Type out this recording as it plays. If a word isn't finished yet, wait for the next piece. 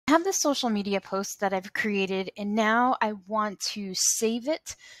I have this social media post that I've created, and now I want to save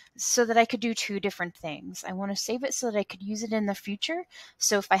it so that I could do two different things. I want to save it so that I could use it in the future.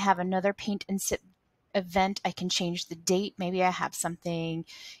 So if I have another paint and sip event, I can change the date. Maybe I have something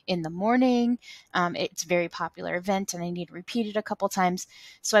in the morning. It's a very popular event and I need to repeat it a couple times.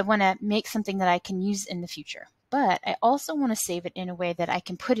 So I want to make something that I can use in the future. But I also want to save it in a way that I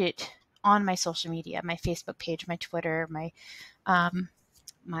can put it on my social media, my Facebook page, my Twitter, my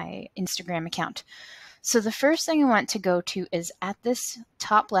Instagram account. So the first thing I want to go to is at this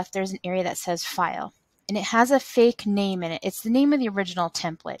top left, there's an area that says File. And it has a fake name in it. It's the name of the original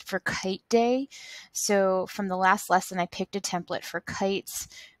template for Kite Day. So from the last lesson, I picked a template for kites,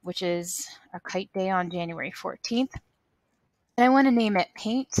 which is a kite day on January 14th. And I want to name it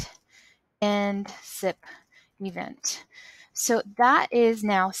Paint and Sip Event. So that is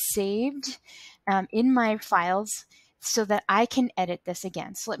now saved in my files so that I can edit this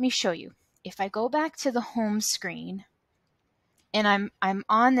again. So let me show you. If I go back to the home screen and I'm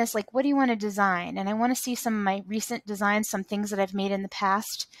on this, like, what do you want to design? And I want to see some of my recent designs, some things that I've made in the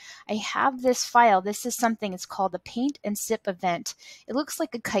past. I have this file. This is something, it's called the Paint and Sip Event. It looks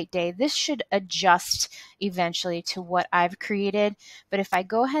like a kite day. This should adjust eventually to what I've created. But if I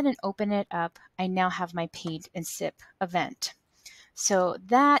go ahead and open it up, I now have my Paint and Sip Event. So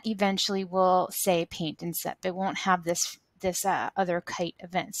that eventually will say Paint and Sip. It won't have this other kite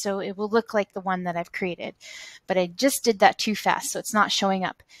event. So it will look like the one that I've created. But I just did that too fast, so it's not showing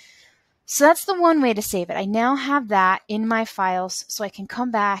up. So that's the one way to save it. I now have that in my files, so I can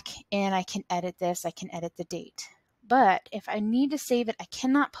come back and I can edit this. I can edit the date. But if I need to save it, I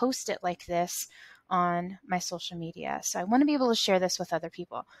cannot post it like this on my social media. So I want to be able to share this with other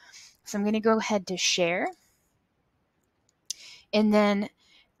people. So I'm going to go ahead to share. And then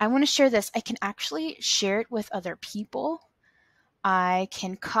I want to share this. I can actually share it with other people. I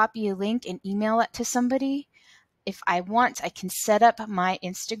can copy a link and email it to somebody. If I want, I can set up my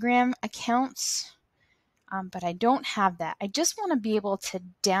Instagram accounts, but I don't have that. I just want to be able to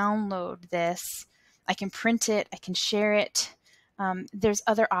download this. I can print it. I can share it. There's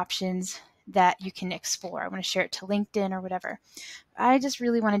other options that you can explore. I want to share it to LinkedIn or whatever. I just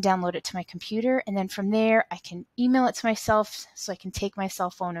really want to download it to my computer, and then from there I can email it to myself, so I can take my cell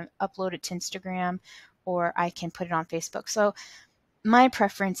phone and upload it to Instagram, or I can put it on Facebook. So my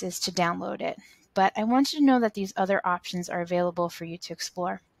preference is to download it, but I want you to know that these other options are available for you to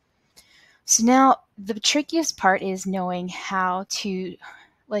explore. So now the trickiest part is knowing how to,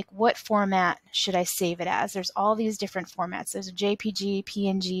 like, what format should I save it as? There's all these different formats. There's a JPG,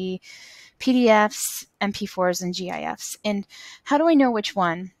 PNG, PDFs, MP4s, and GIFs. And how do I know which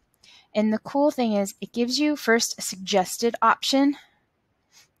one? And the cool thing is it gives you first a suggested option.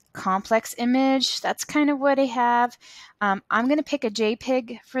 Complex image, that's kind of what I have. I'm going to pick a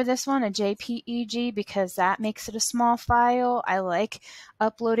JPEG for this one, a JPEG, because that makes it a small file. I like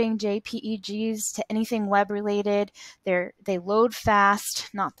uploading JPEGs to anything web related. They load fast.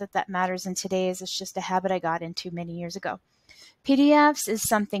 Not that that matters in today's, it's just a habit I got into many years ago. PDFs is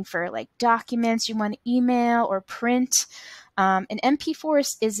something for like documents you want to email or print. An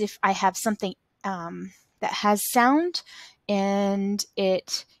MP4 is if I have something that has sound and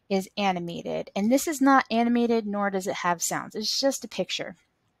it is animated. And this is not animated, nor does it have sounds. It's just a picture.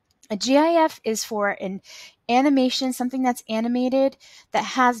 A GIF is for an animation, something that's animated that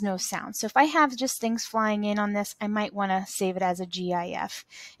has no sound. So if I have just things flying in on this, I might want to save it as a GIF.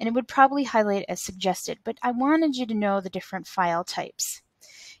 And it would probably highlight as suggested, but I wanted you to know the different file types.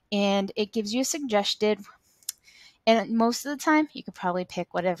 And it gives you a suggested. And most of the time, you could probably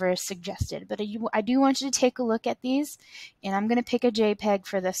pick whatever is suggested. But I do want you to take a look at these. And I'm going to pick a JPEG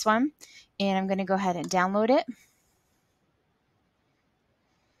for this one. And I'm going to go ahead and download it.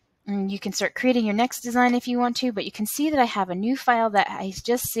 And you can start creating your next design if you want to. But you can see that I have a new file that I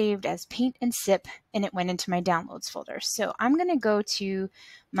just saved as Paint and Sip. And it went into my Downloads folder. So I'm going to go to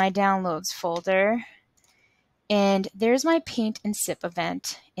my Downloads folder. And there's my Paint and Sip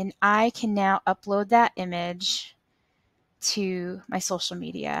event. And I can now upload that image to my social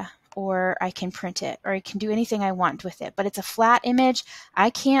media, or I can print it, or I can do anything I want with it. But it's a flat image.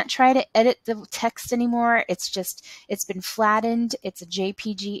 I can't try to edit the text anymore. It's been flattened. It's a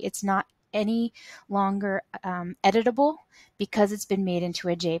JPG. It's not any longer editable because it's been made into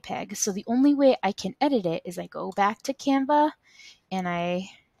a JPEG. So the only way I can edit it is I go back to Canva and I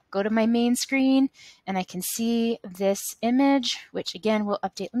go to my main screen and I can see this image, which again will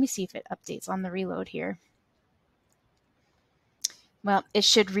update. Let me see if it updates on the reload here. Well, it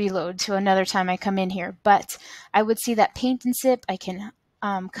should reload to another time I come in here, but I would see that Paint and Sip. I can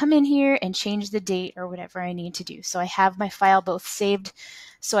come in here and change the date or whatever I need to do. So I have my file both saved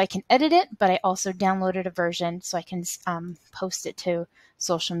so I can edit it, but I also downloaded a version so I can post it to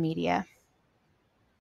social media.